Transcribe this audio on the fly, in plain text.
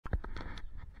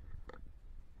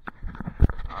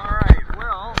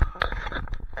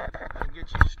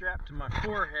to my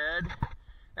forehead,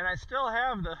 and I still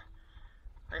have the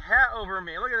hat over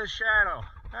me. Look at the shadow.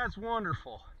 That's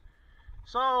wonderful.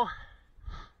 So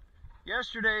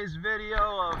yesterday's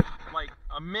video of like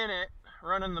a minute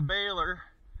running the baler,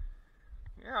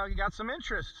 yeah, you got some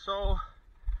interest. So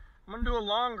I'm gonna do a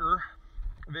longer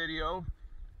video,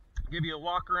 give you a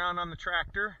walk around on the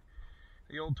tractor,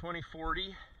 the old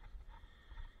 2040.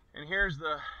 And here's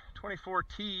the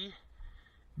 24T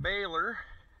baler.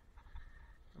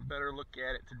 A better look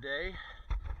at it today.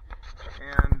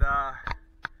 And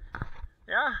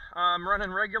yeah, I'm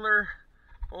running regular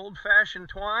old-fashioned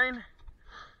twine.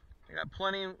 I got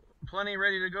plenty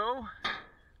ready to go.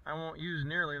 I won't use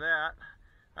nearly that.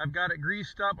 I've got it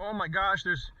greased up. Oh my gosh,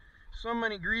 there's so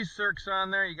many grease zerks on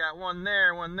there. You got one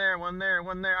there, one there, one there,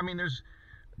 one there. I mean, there's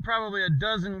probably a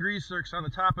dozen grease zerks on the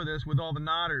top of this with all the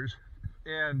knotters.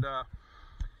 And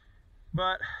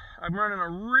but I'm running a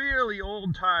really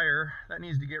old tire that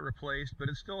needs to get replaced, but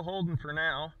it's still holding for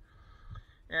now.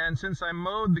 And since I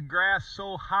mowed the grass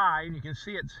so high, and you can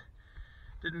see it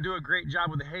didn't do a great job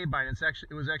with the hay bind.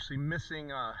 It was actually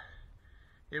missing.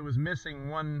 It was missing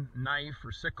one knife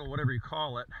or sickle, whatever you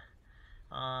call it.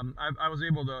 I was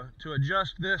able to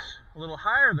adjust this a little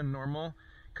higher than normal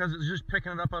because it's just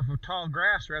picking it up off of tall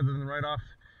grass rather than right off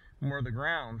more of the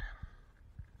ground.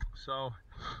 So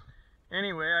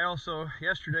anyway, I also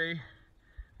yesterday,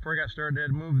 before I got started, I had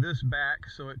to move this back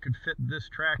so it could fit this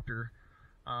tractor.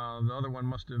 The other one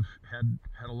must have had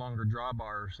a longer drawbar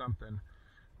or something.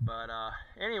 But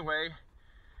anyway,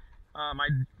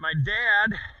 my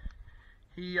dad,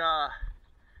 he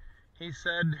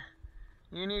said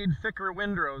you need thicker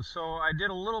windrows, so I did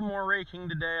a little more raking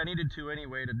today. I needed to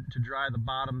anyway to dry the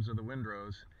bottoms of the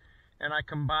windrows, and I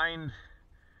combined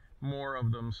more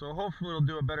of them, so hopefully it'll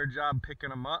do a better job picking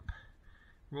them up.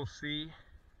 We'll see.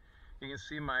 You can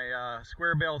see my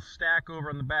square bale stack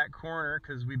over in the back corner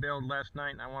because we baled last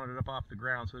night and I wanted it up off the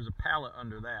ground, so there's a pallet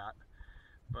under that.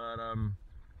 But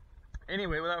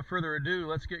anyway, without further ado,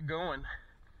 let's get going.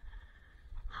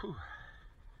 Whew.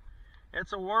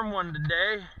 It's a warm one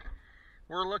today.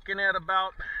 We're looking at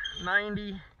about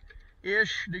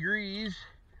 90-ish degrees,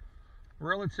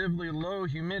 relatively low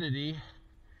humidity.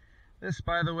 This,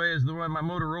 by the way, is the one, my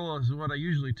Motorola is what I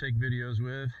usually take videos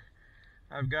with.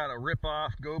 I've got a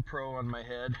rip-off GoPro on my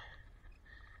head.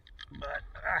 But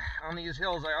on these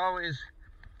hills, I always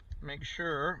make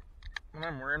sure when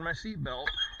I'm wearing my seatbelt.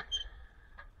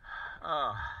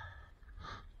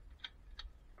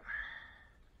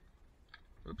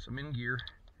 Oops, I'm in gear.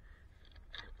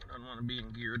 I don't want to be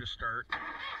in gear to start.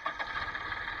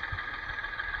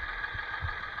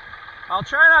 I'll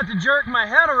try not to jerk my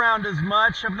head around as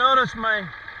much. I've noticed my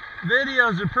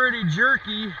videos are pretty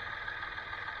jerky,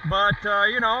 but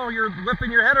you know, you're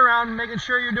whipping your head around and making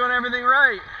sure you're doing everything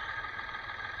right.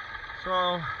 So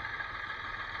I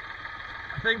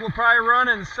think we'll probably run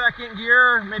in second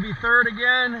gear, maybe third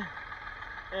again.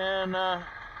 And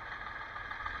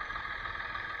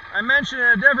I mentioned in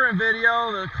a different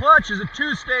video, the clutch is a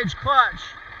two-stage clutch.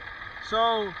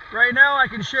 So right now I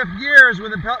can shift gears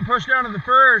with it pushed down to the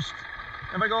first.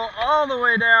 If I go all the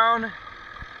way down,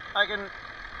 I can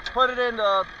put it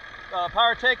into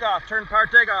power takeoff, turn power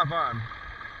takeoff on.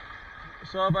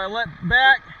 So if I let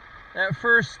back that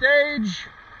first stage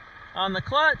on the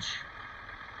clutch,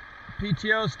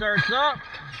 PTO starts up.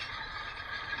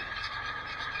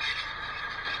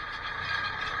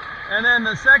 And then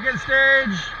the second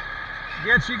stage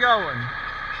gets you going.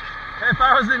 If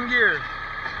I was in gear.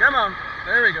 Come on,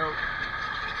 there we go.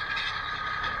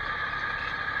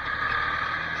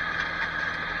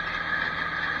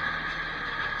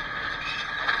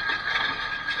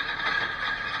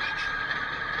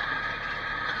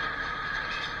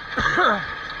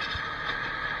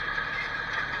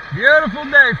 Beautiful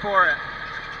day for it.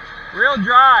 Real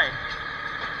dry.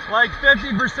 Like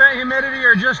 50% humidity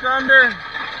or just under.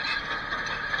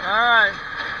 Alright.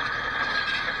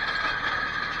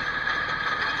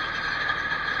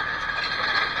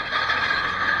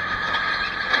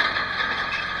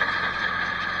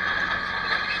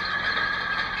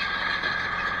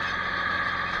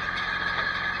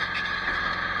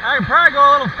 I can probably go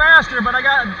a little faster, but I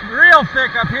got real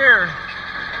thick up here.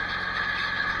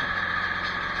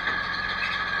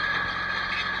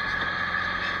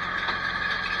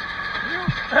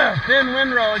 Thin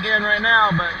windrow again right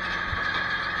now, but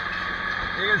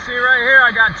you can see right here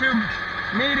I got two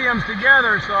mediums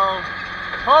together, so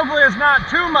hopefully it's not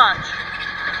too much.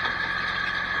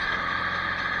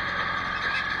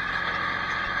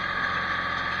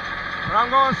 But I'm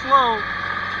going slow.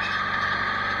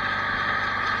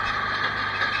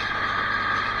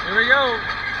 Here we go.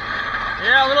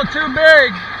 Yeah, a little too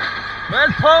big. But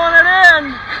it's pulling it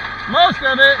in, most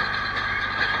of it.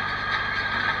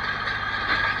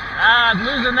 Ah, it's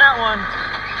losing that one.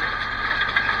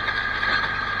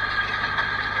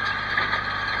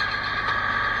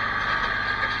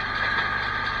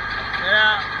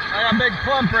 Yeah, I got a big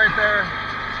clump right there.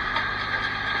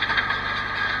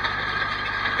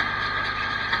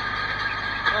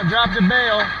 I dropped the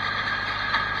bale.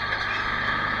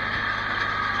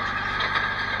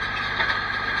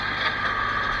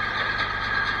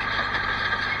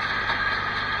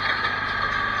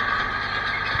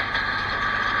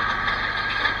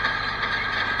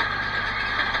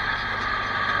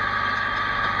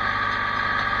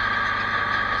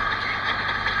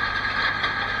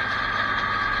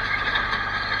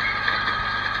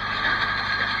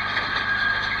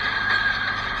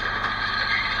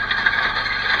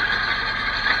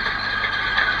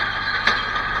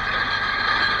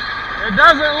 It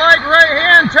doesn't like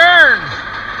right-hand turns.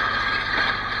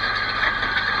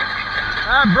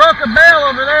 I broke a bale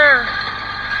over there.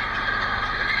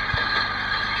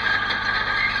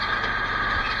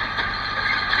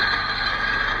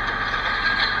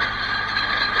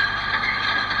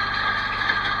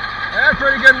 That's a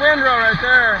pretty good windrow right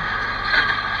there.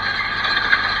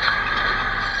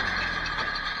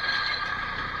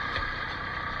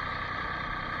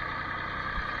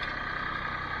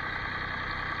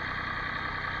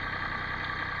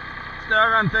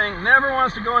 Doggone thing never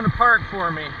wants to go into park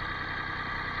for me.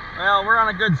 Well, we're on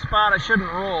a good spot. I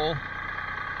shouldn't roll.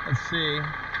 Let's see.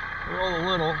 Roll a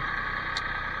little.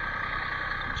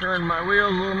 Turn my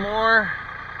wheels a little more.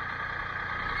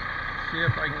 See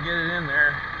if I can get it in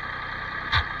there.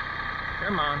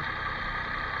 Come on.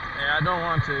 Yeah, I don't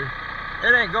want to.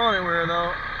 It ain't going anywhere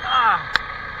though. Ah!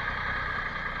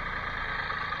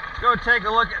 Let's go take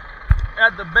a look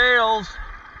at the bales.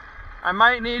 I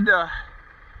might need to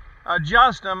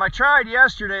adjust them. I tried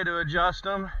yesterday to adjust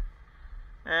them,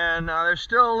 and they're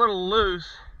still a little loose.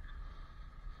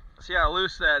 See how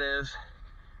loose that is.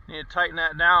 Need to tighten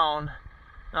that down.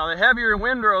 Now the heavier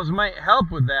windrows might help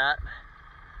with that.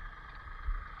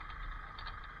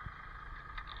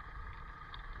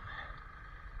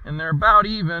 And they're about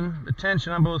even, the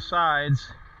tension on both sides.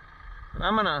 But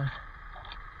I'm gonna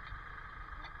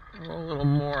roll a little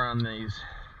more on these.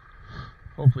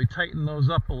 Hopefully tighten those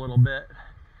up a little bit.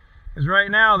 Because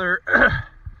right now they're,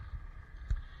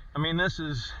 I mean, this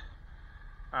is,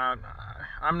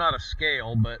 I'm not a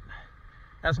scale, but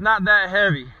that's not that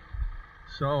heavy.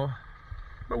 So,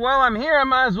 but while I'm here, I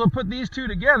might as well put these two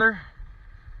together.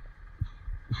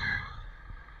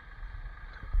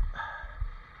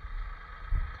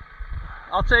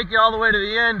 I'll take you all the way to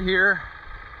the end here.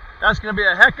 That's going to be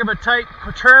a heck of a tight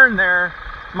turn there.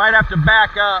 Might have to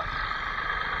back up.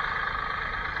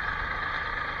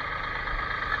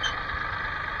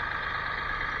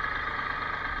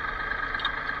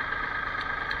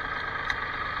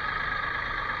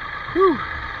 Whew.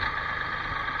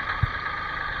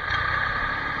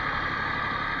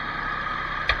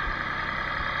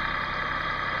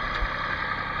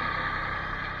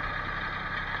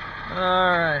 All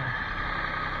right.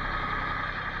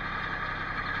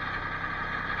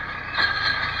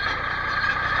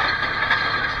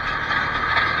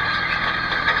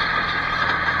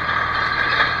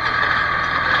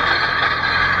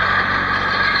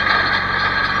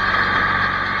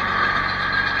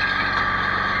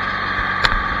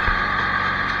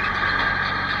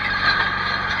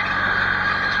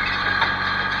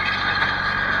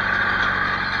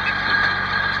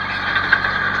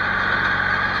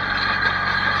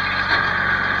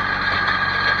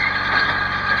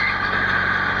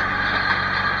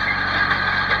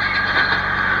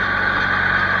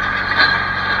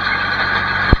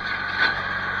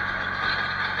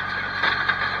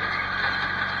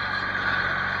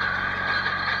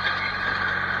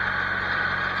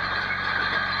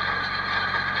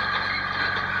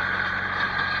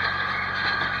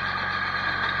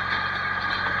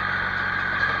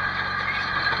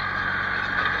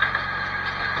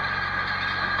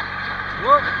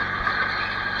 Whoop!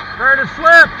 Started to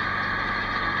slip.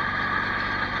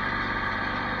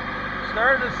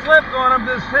 Started to slip going up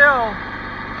this hill.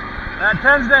 That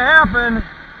tends to happen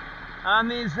on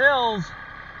these hills.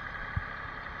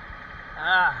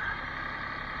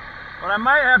 What I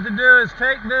might have to do is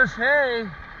take this hay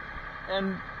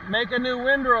and make a new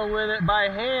windrow with it by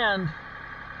hand,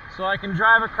 so I can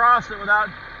drive across it without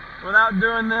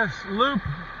doing this loop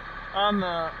on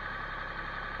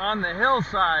the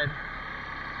hillside.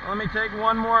 Let me take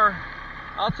one more.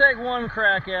 I'll take one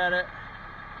crack at it.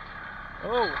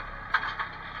 Oh,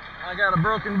 I got a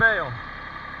broken bale.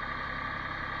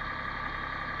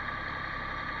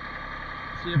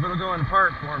 See if it'll go in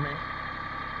park for me.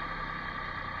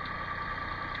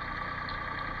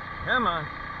 Come on.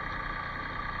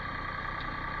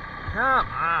 Come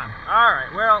on.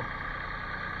 Alright, well,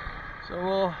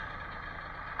 so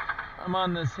I'm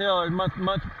on this hill. There's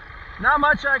not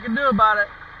much I can do about it.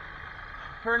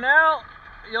 For now,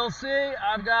 you'll see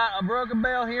I've got a broken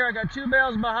bale here. I got 2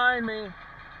 bales behind me,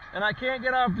 and I can't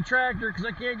get off the tractor because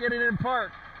I can't get it in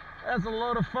park. That's a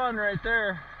load of fun right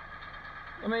there.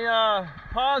 Let me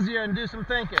pause you and do some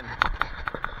thinking.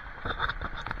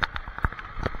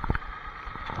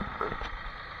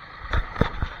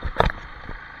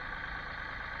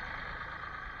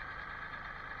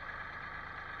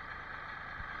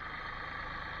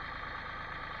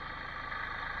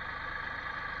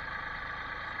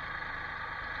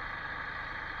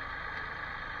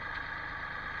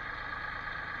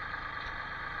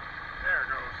 There it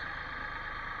goes.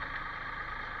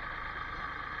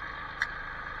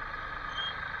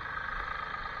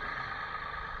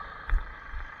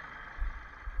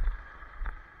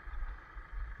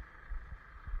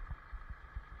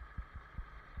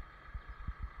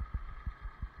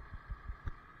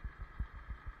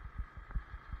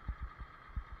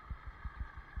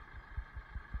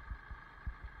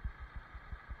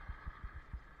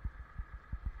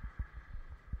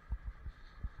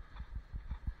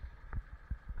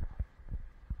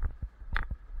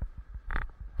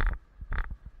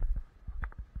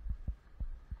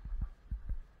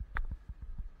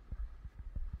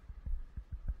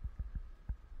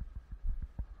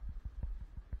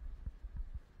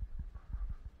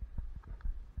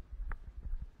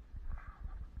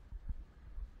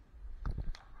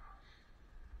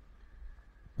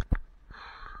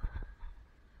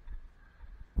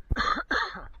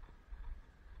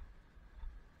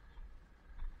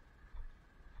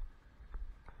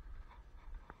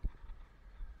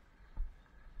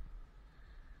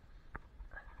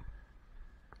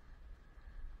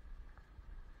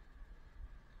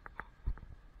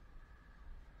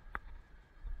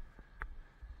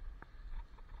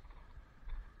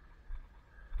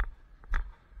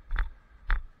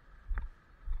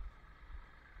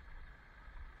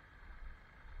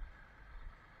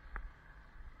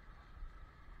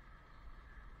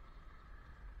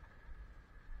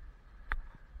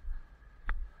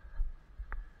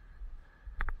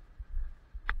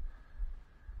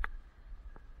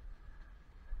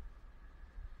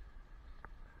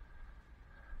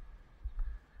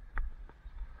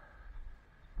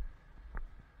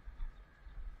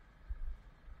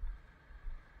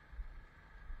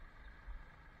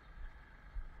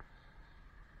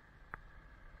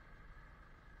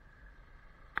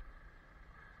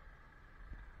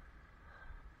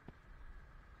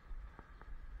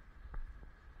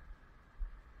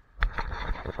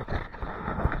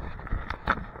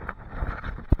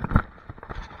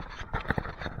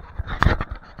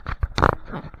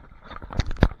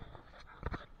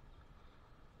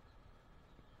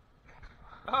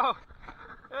 Oh,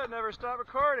 it never stopped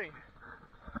recording.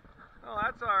 Oh,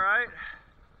 that's alright.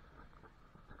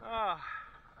 Oh, I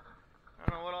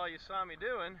don't know what all you saw me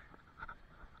doing,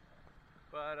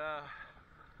 but,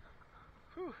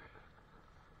 whew.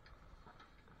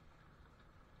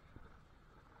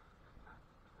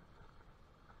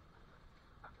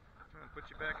 I'm gonna put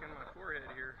you back in my forehead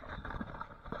here.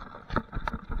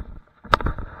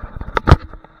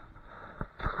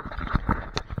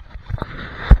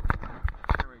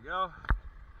 Go.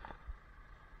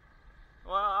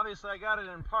 Well, obviously I got it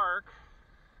in park.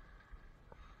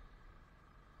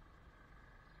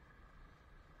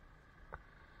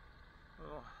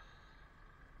 Oh.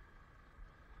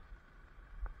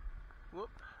 Whoop,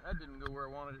 that didn't go where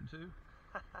I wanted it to.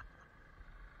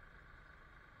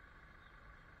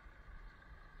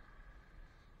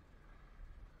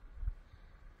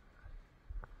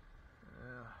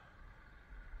 Yeah.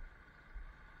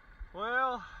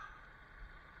 Well,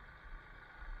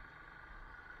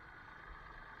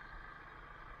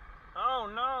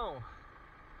 oh no.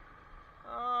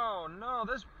 Oh no,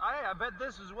 I bet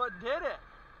this is what did it.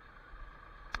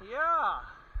 Yeah.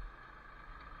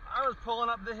 I was pulling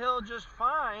up the hill just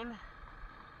fine.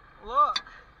 Look.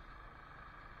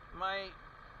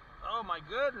 Oh my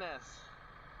goodness.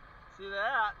 See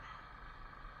that?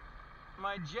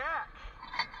 My jack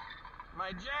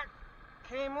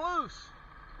came loose.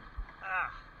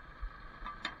 Ah.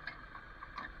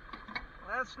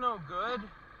 That's no good.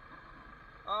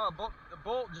 Oh, the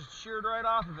bolt just sheared right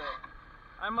off of it.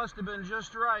 I must have been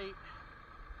just right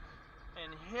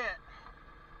and hit.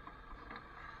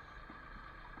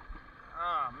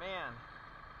 Oh man.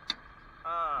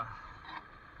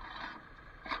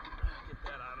 Get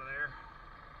that out of there.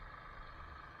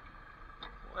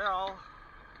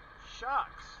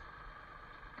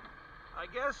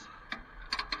 this.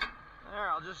 There,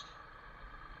 I'll just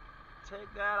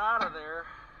take that out of there.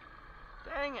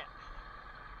 Dang it.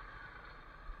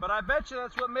 But I bet you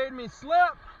that's what made me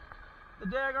slip. The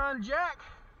daggone jack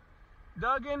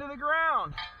dug into the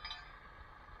ground.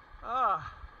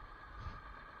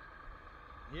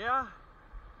 Yeah.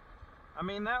 I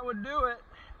mean, that would do it.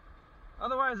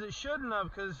 Otherwise it shouldn't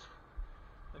have, because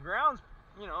the ground's,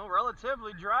 you know,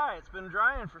 relatively dry. It's been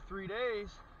drying for 3 days.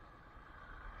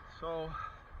 So,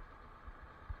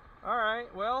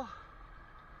 alright, well,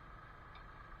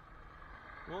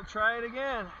 we'll try it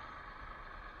again.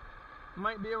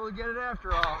 Might be able to get it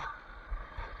after all.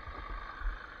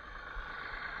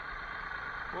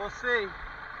 We'll see.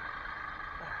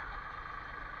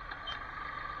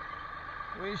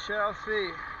 We shall see.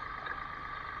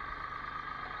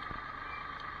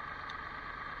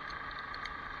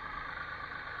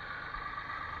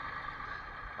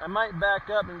 I might back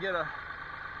up and get a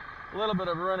little bit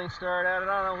of a running start at it.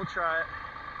 I don't know, we'll try it.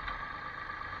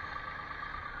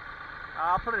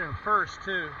 I'll put it in first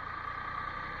too.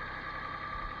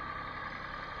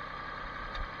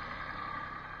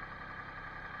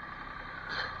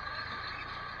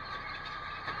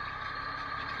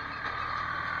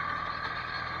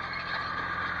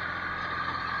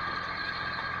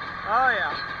 Oh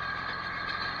yeah.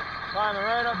 Climbing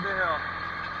right up the hill.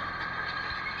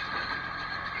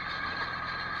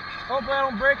 Hopefully I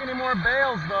don't break any more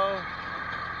bales though.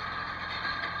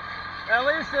 At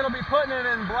least it'll be putting it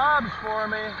in blobs for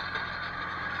me.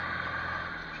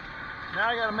 Now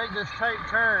I gotta make this tight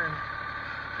turn.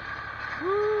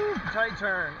 Woo, tight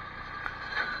turn.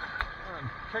 I'm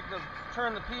gonna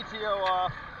turn the PTO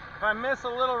off. If I miss a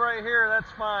little right here,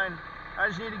 that's fine. I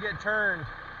just need to get turned.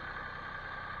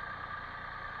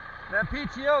 That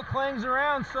PTO clings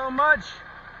around so much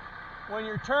when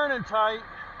you're turning tight.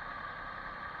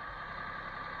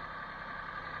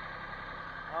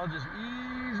 I'll just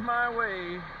ease my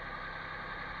way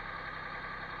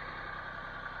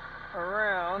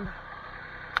around.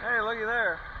 Hey, looky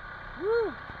there.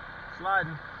 Woo!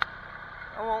 Sliding.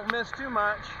 I won't miss too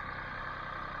much.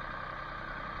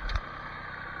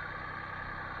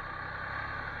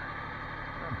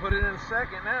 I'll put it in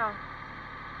second now.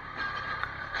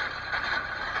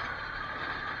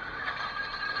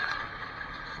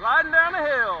 Sliding down the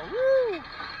hill. Woo!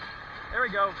 There we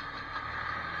go.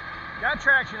 Got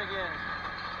traction again.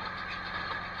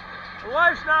 The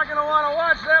wife's not going to want to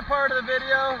watch that part of the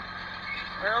video,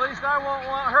 or at least I won't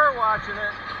want her watching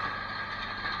it.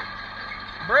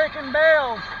 Breaking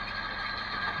bales.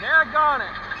 Daggone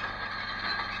it.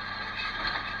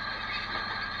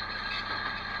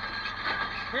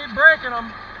 Keep breaking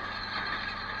them.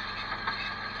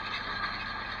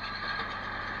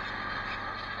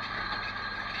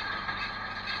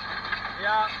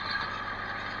 Yeah.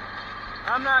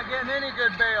 I'm not getting any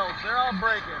good bales. They're all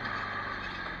breaking.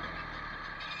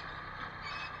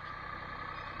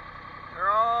 They're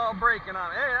all breaking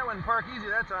on it. Hey, that wouldn't park easy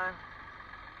that time.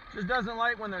 Just doesn't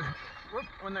like when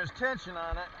there's tension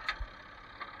on it.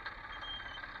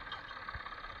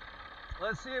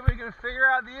 Let's see if we can figure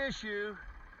out the issue.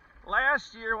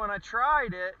 Last year when I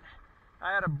tried it,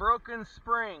 I had a broken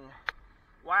spring.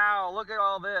 Wow, look at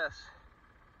all this.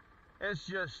 It's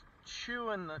just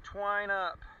chewing the twine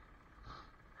up.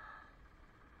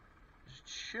 Just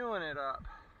chewing it up.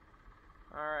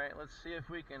 Alright, let's see if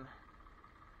we can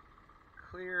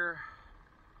clear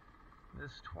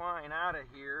this twine out of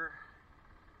here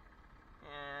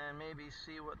and maybe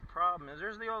see what the problem is.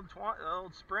 There's the old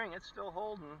spring. It's still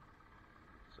holding,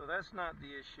 so that's not the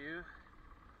issue.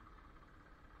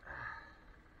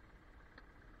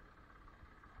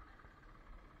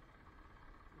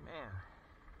 Man.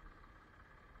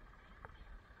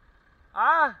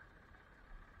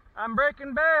 I'm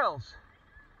breaking bales.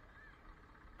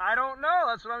 I don't know.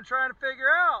 That's what I'm trying to figure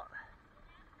out.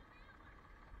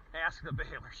 Ask the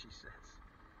baler, she says.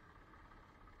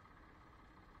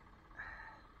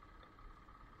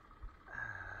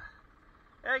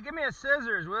 Hey, give me a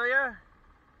scissors, will ya?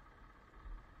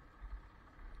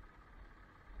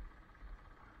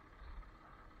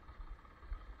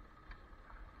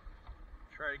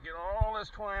 Try to get all this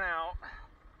twine out.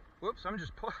 Whoops, I'm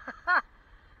just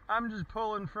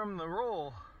pulling from the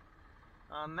roll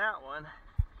on that one.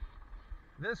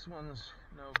 This one's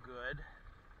no good.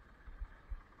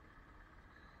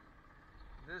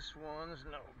 This one's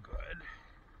no good.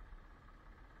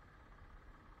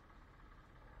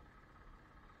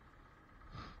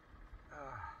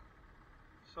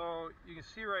 So you can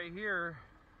see right here,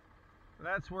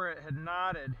 that's where it had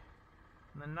knotted,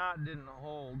 and the knot didn't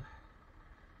hold.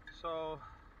 So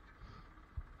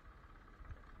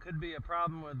Could be a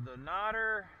problem with the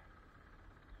knotter,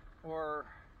 or,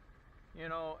 you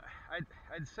know,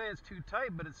 I'd say it's too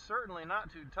tight, but it's certainly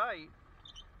not too tight.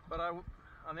 But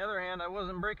on the other hand, I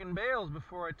wasn't breaking bales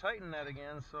before I tightened that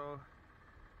again, so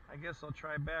I guess I'll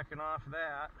try backing off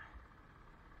that.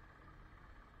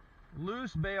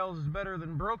 Loose bales is better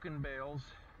than broken bales.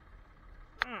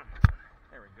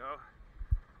 There we go.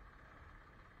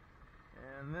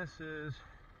 And this is,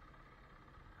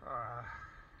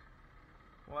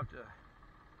 we'll have to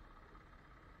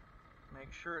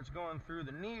make sure it's going through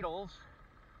the needles.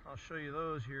 I'll show you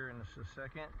those here in just a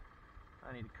second.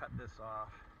 I need to cut this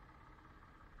off.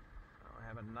 I don't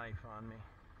have a knife on me.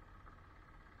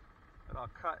 But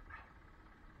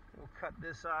we'll cut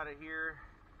this out of here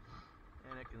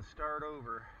and it can start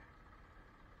over.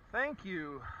 Thank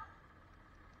you,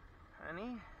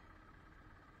 honey.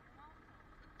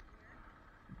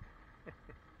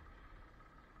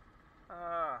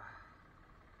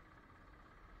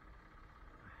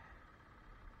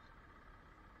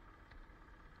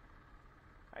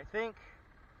 I think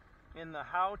in the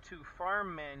How to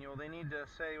Farm manual they need to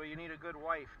say, well, you need a good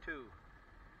wife too.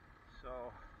 So,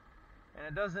 and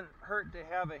it doesn't hurt to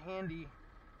have a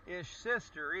handy-ish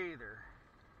sister either.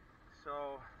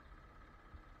 So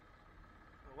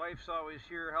the wife's always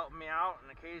here helping me out,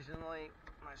 and occasionally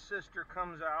my sister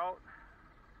comes out.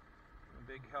 A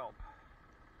big help.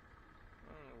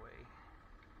 Anyway,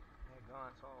 it's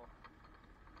all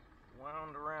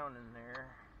wound around in there.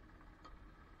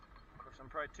 Of course, I'm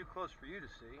probably too close for you to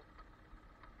see.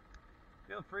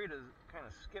 Feel free to kind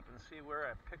of skip and see where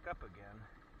I pick up again.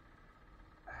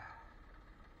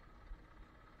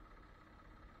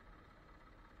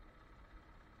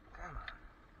 Come on.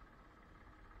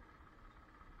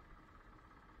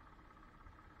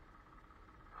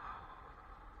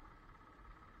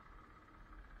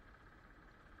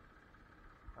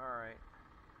 Alright,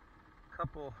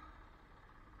 couple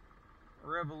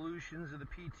revolutions of the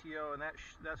PTO and that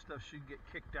stuff should get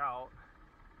kicked out,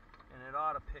 and it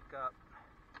ought to pick up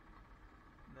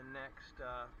the next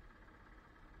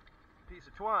piece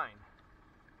of twine,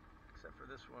 except for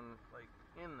this one like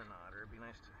in the knotter. It'd be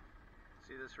nice to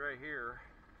see this right here,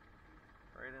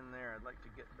 right in there. I'd like to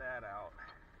get that out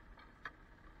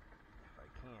if I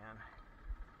can.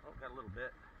 Oh, got a little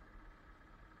bit.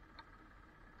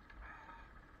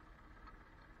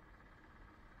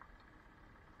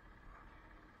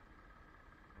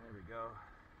 There we go.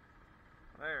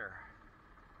 There.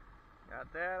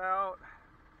 Got that out.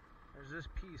 There's this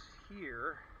piece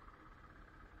here.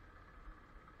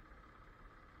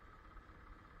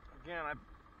 Again, I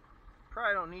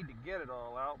probably don't need to get it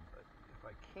all out, but if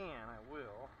I can, I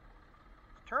will.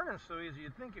 It's turning so easy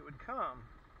you'd think it would come.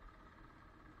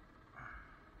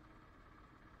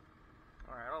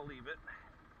 Alright, I'll leave it.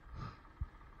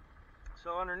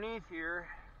 So underneath here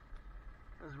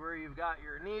is where you've got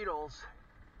your needles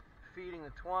feeding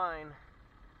the twine,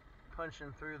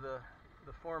 punching through the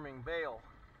forming bale,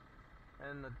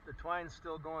 and the twine's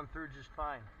still going through just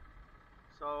fine.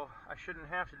 So I shouldn't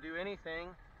have to do anything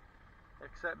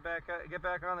except get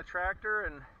back on the tractor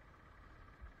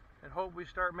and hope we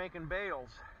start making bales.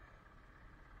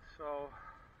 So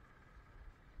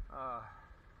I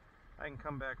can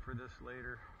come back for this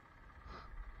later.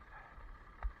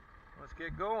 Let's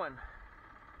get going.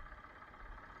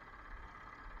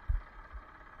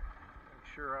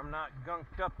 Sure I'm not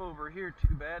gunked up over here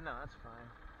too bad. No, that's fine.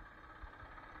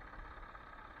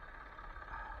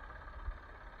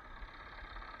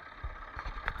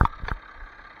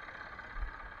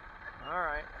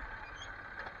 Alright.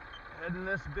 Heading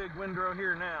this big windrow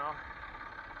here now.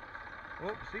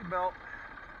 Whoop, seatbelt.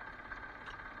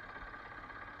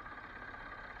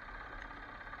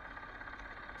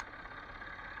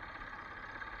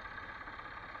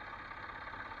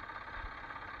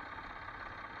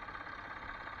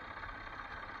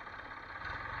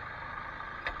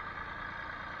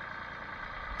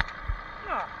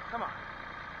 Come on.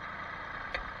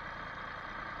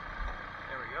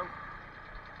 There we go.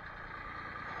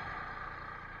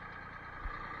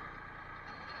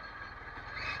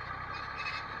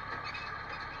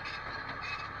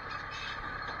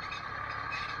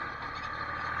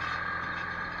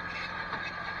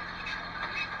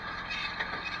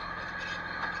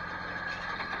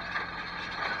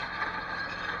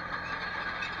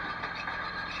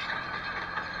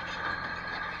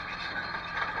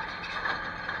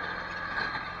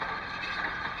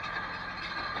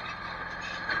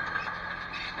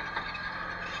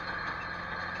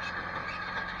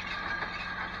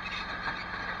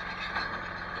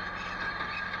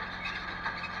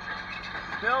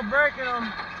 Still breaking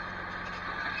them.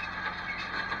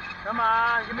 Come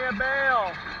on, give me a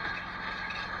bale.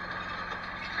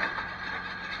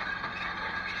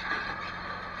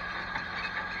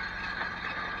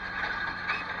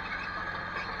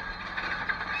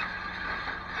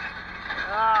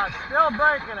 Still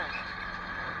breaking it.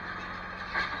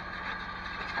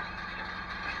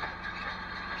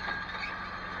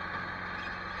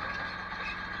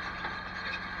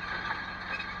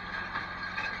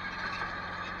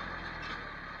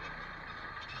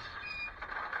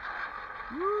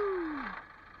 Woo!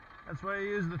 That's why you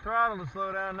use the throttle to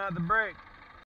slow down, not the brake.